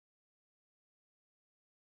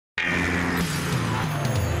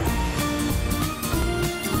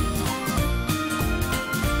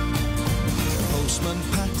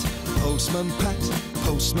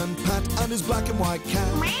Postman Pat and his black and white cat.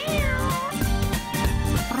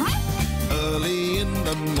 Early in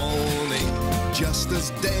the morning, just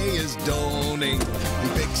as day is dawning, he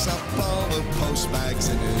picks up all the post bags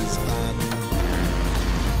in his van.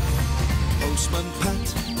 Postman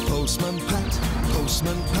Pat, Postman Pat,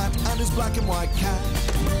 Postman Pat and his black and white cat.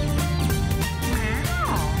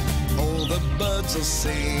 All the birds are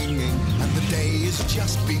singing and the day is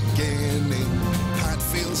just beginning. Pat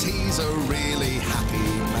feels he's a really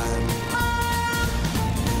happy man.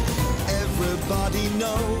 Everybody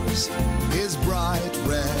knows his bright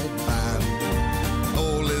red band.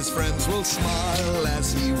 All his friends will smile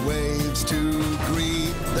as he waves to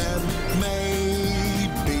greet them.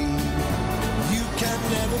 Maybe you can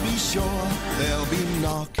never be sure there'll be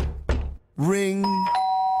knock, ring,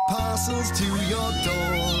 parcels to your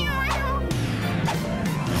door.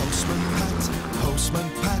 Postman Pat, Postman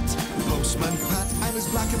Pat, Postman Pat and his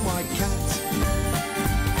black and white cat.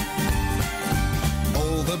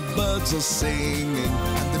 All the birds are singing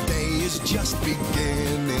and the day is just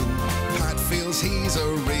beginning. Pat feels he's a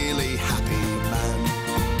really happy man.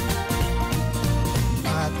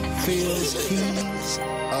 Pat feels he's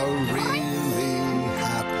a really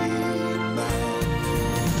happy man.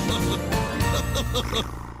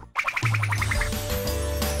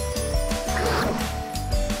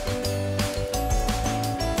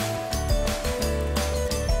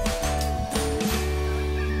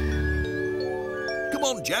 Come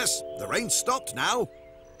on, Jess. The rain's stopped now.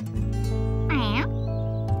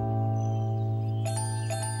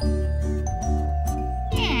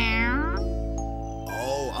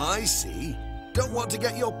 Oh, I see. Don't want to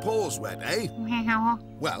get your paws wet, eh?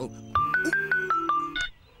 Well...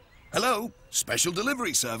 Hello, special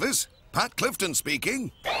delivery service. Pat Clifton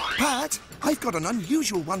speaking. Pat, I've got an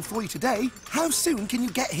unusual one for you today. How soon can you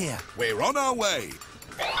get here? We're on our way.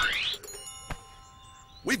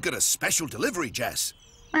 We've got a special delivery, Jess.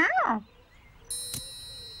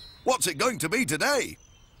 What's it going to be today?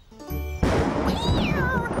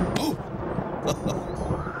 Oh.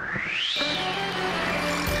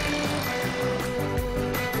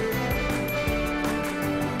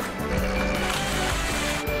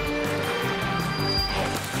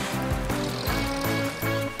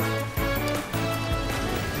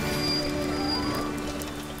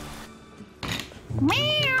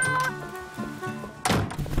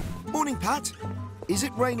 Morning, Pat. Is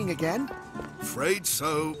it raining again? Afraid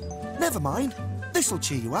so. Never mind. This'll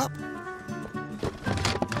cheer you up.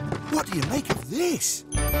 What do you make of this?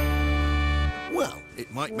 Well, it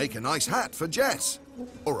might make a nice hat for Jess.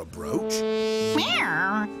 Or a brooch.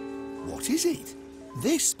 What is it?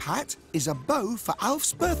 This, Pat, is a bow for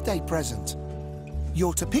Alf's birthday present.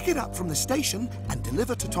 You're to pick it up from the station and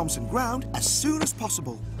deliver to Thompson Ground as soon as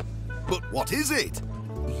possible. But what is it?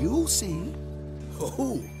 You'll see.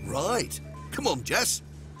 Oh, right. Come on, Jess.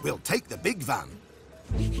 We'll take the big van.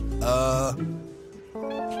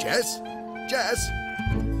 Jess? Jess?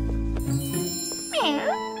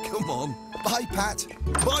 Come on. Bye, Pat.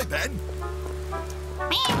 Bye, Ben.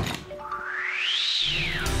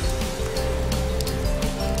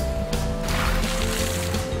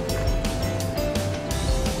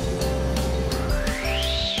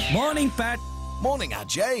 Morning, Pat. Morning,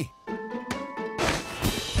 Ajay.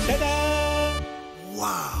 Ta-da!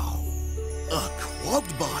 Wow. A quad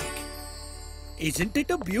bike. Isn't it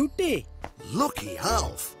a beauty? Lucky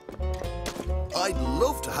Alf. I'd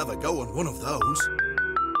love to have a go on one of those.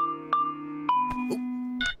 Oh.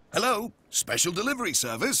 Hello, special delivery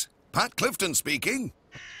service. Pat Clifton speaking.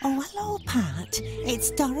 Oh, hello, Pat.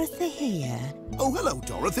 It's Dorothy here. Oh, hello,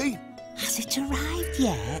 Dorothy. Has it arrived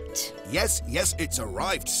yet? Yes, it's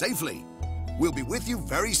arrived safely. We'll be with you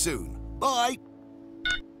very soon. Bye.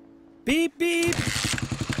 Beep, beep.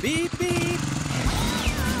 Beep, beep.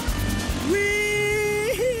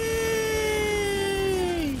 Whee!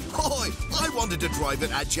 Oi, I wanted to drive it,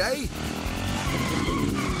 Ajay.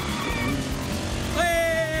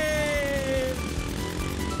 Hey!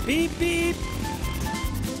 Beep, beep.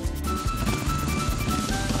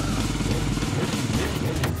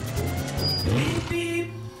 Beep,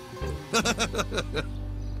 beep.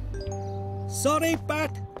 Sorry,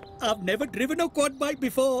 Pat. I've never driven a quad bike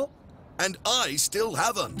before. And I still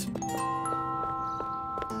haven't.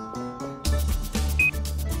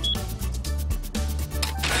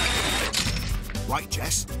 Right,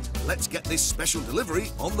 Jess. Let's get this special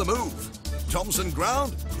delivery on the move. Thompson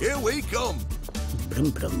Ground, here we come.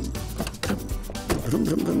 Brum, brum. Brum,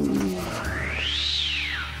 brum, brum.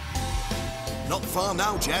 Not far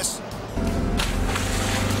now, Jess.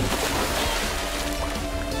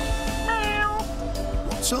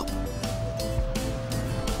 What's up?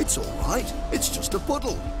 That's all right. It's just a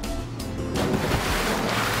puddle.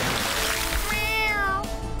 Meow.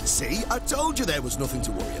 See, I told you there was nothing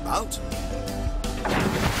to worry about.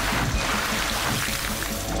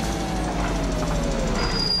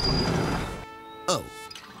 Oh.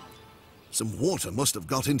 Some water must have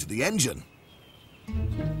got into the engine.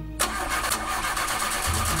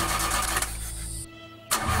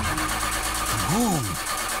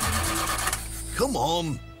 Come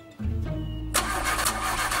on.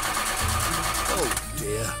 Oh,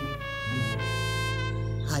 dear.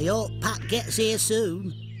 I hope Pat gets here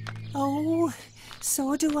soon. Oh,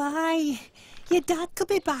 so do I. Your dad could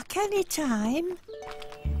be back any time.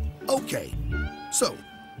 OK, so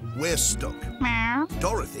we're stuck. Meow.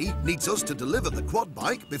 Dorothy needs us to deliver the quad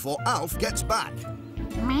bike before Alf gets back.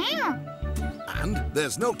 Meow. And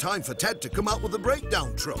there's no time for Ted to come out with the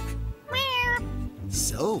breakdown truck. Meow.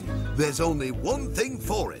 So, there's only one thing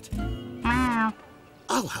for it. Meow.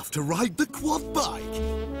 I'll have to ride the quad bike.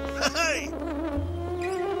 Hey!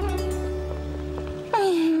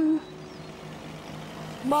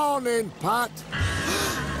 Morning, Pat.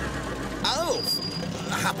 Alf!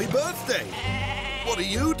 Happy birthday! What are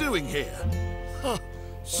you doing here?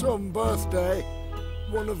 Some birthday.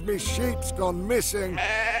 One of me sheep's gone missing.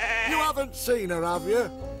 You haven't seen her, have you?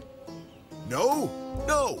 No.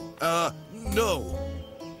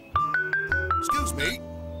 Excuse me.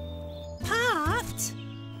 Pat,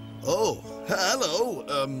 Oh, hello.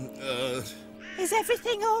 is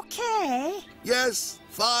everything okay? Yes,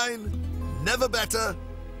 fine. Never better.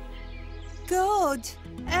 Good.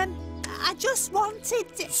 I just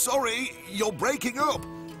wanted to... Sorry, you're breaking up.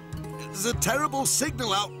 There's a terrible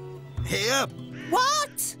signal out here.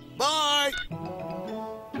 What? Bye.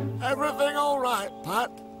 Everything all right,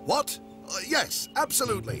 Pat? What? Yes,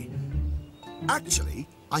 absolutely. Actually,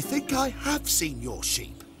 I think I have seen your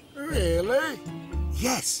sheep. Really?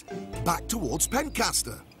 Yes, back towards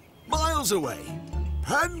Pencaster. Miles away.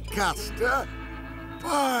 Pencaster?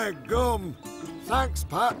 By gum. Thanks,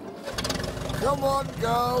 Pat. Come on,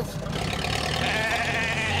 girls.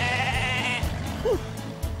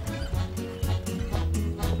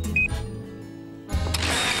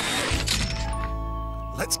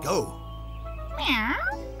 Let's go. Meow.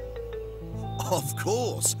 Of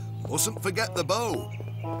course. Mustn't forget the bow.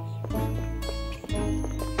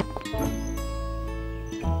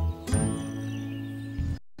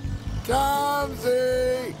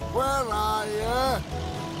 Tansy, where are you?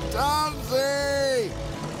 Tansy!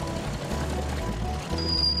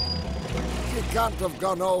 She can't have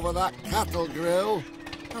gone over that cattle grill.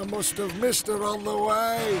 I must have missed her on the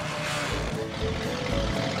way.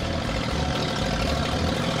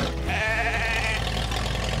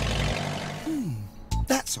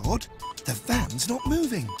 That's odd. The van's not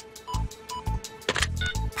moving.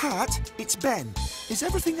 Pat, it's Ben. Is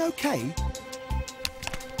everything okay?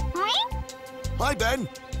 Meow. Hi, Ben.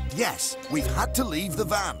 Yes, we've had to leave the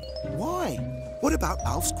van. Why? What about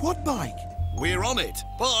Alf's quad bike? We're on it.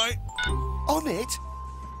 Bye. On it?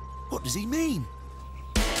 What does he mean?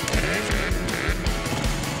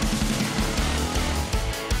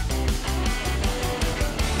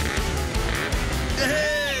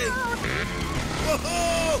 Hey!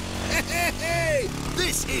 Whoa! Hey!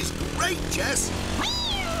 This is great, Jess.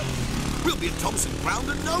 Meow. We'll be at Thompson Ground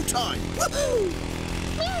in no time. Woohoo!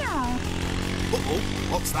 Meow. Uh-oh,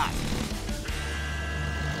 what's that?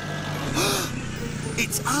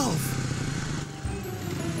 It's Alf.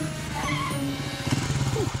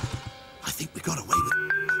 Ooh, I think we got away with...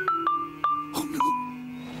 Oh, no.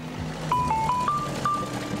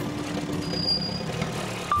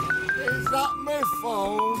 Is that my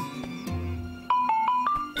phone?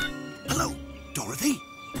 Hello, Dorothy.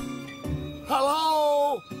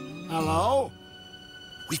 Hello? Hello?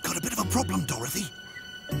 We've got a bit of a problem, Dorothy.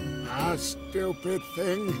 Ah, stupid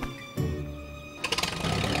thing.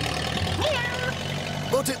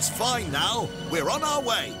 But it's fine now. We're on our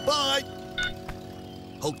way. Bye.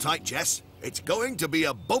 Hold tight, Jess. It's going to be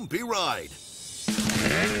a bumpy ride.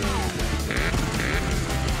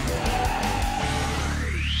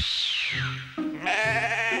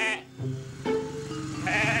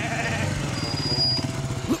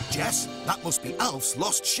 Look, Jess, that must be Alf's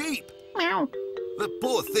lost sheep. Meow. The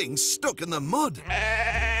poor thing's stuck in the mud.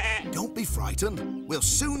 Don't be frightened. We'll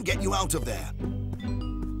soon get you out of there.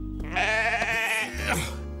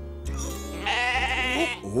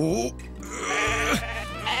 Oh.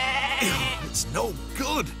 It's no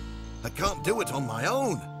good. I can't do it on my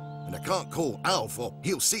own. And I can't call Alf or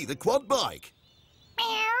he'll see the quad bike.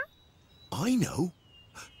 Meow. I know.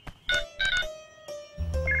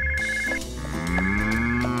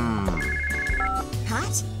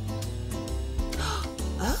 Pat?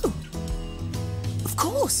 Oh,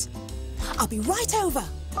 course. I'll be right over.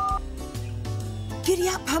 Giddy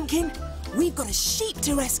up, Pumpkin. We've got a sheep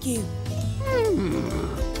to rescue.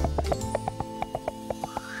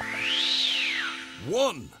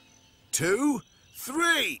 1, 2,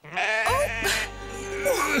 3.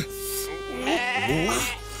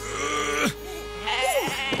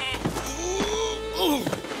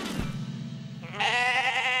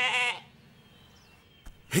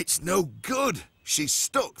 It's no good. She's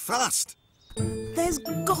stuck fast. There's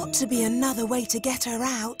got to be another way to get her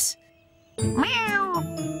out. Meow.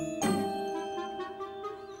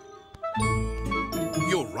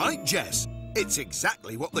 You're right, Jess. It's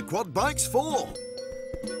exactly what the quad bike's for.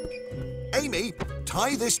 Amy,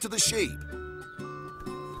 tie this to the sheep.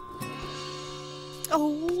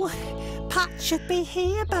 Oh, Pat should be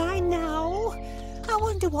here by now. I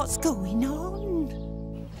wonder what's going on.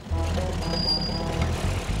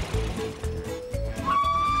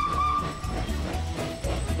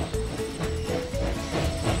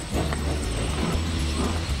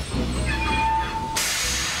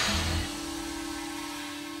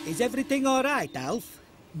 Is everything all right, Alf?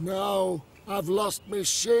 No, I've lost my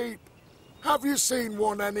sheep. Have you seen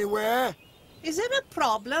one anywhere? Is there a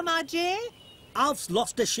problem, Ajay? Alf's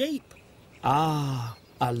lost a sheep. Ah,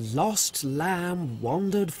 a lost lamb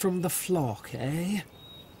wandered from the flock, eh?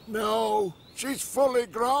 No, she's fully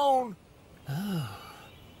grown. Oh.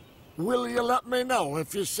 Will you let me know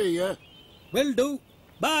if you see her? Will do.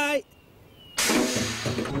 Bye.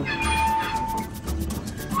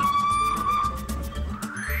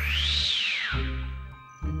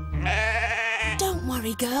 Don't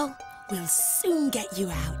worry, girl. We'll soon get you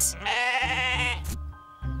out.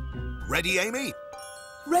 Ready, Amy?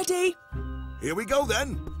 Ready? Here we go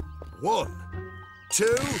then. 1, 2,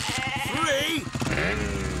 3.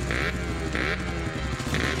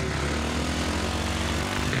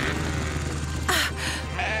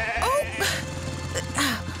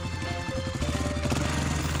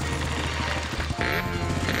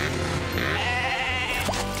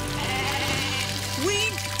 We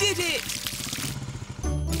did it!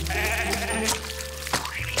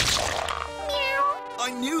 I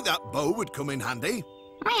knew that bow would come in handy.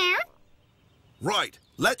 Meow. Right,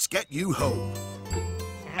 let's get you home.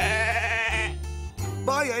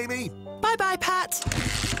 Bye, Amy. Bye-bye, Pat.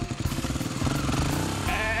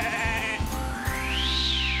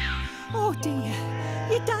 Oh dear,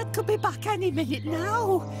 your dad could be back any minute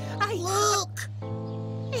now. Look!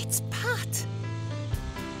 It's Pat.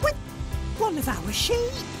 With one of our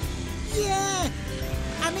sheep. Yeah!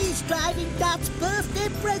 And he's driving Dad's birthday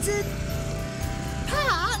present.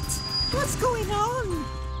 Pat, what's going on?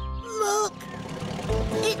 Look!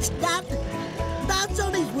 It's Dad. Dad's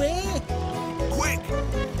on his way. Quick!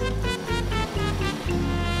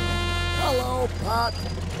 Hello, Pat.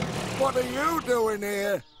 What are you doing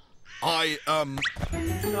here?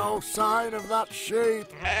 No sign of that sheep.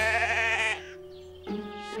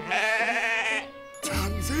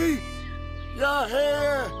 Tansy? You're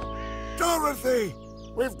here! Dorothy!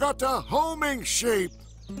 We've got a homing sheep!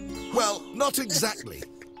 Well, not exactly.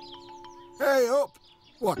 Hey, up!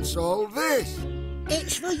 What's all this?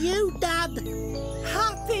 It's for you, Dad.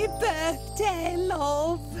 Happy birthday,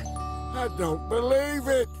 love. I don't believe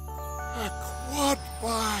it! A quad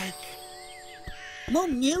bike!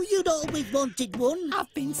 Mum knew you'd always wanted one.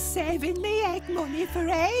 I've been saving me egg money for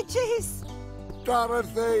ages.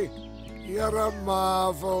 Dorothy, you're a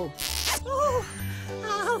marvel. Oh,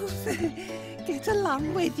 Alf, get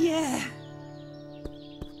along with you.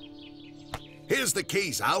 Here's the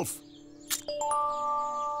keys, Alf.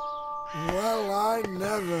 Well, I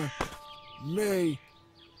never. Me.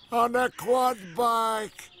 On a quad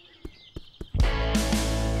bike.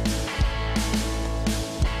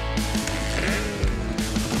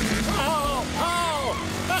 Oh! Oh!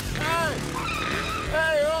 Hey!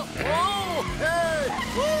 Hey! Oh! Hey!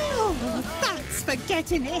 Oh, thanks for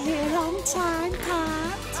getting it here on time,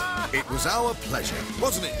 Pat. It was our pleasure,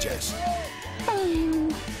 wasn't it, Jess? Oh,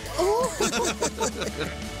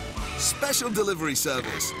 Special delivery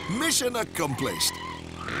service. Mission accomplished.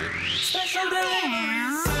 Special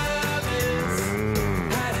delivery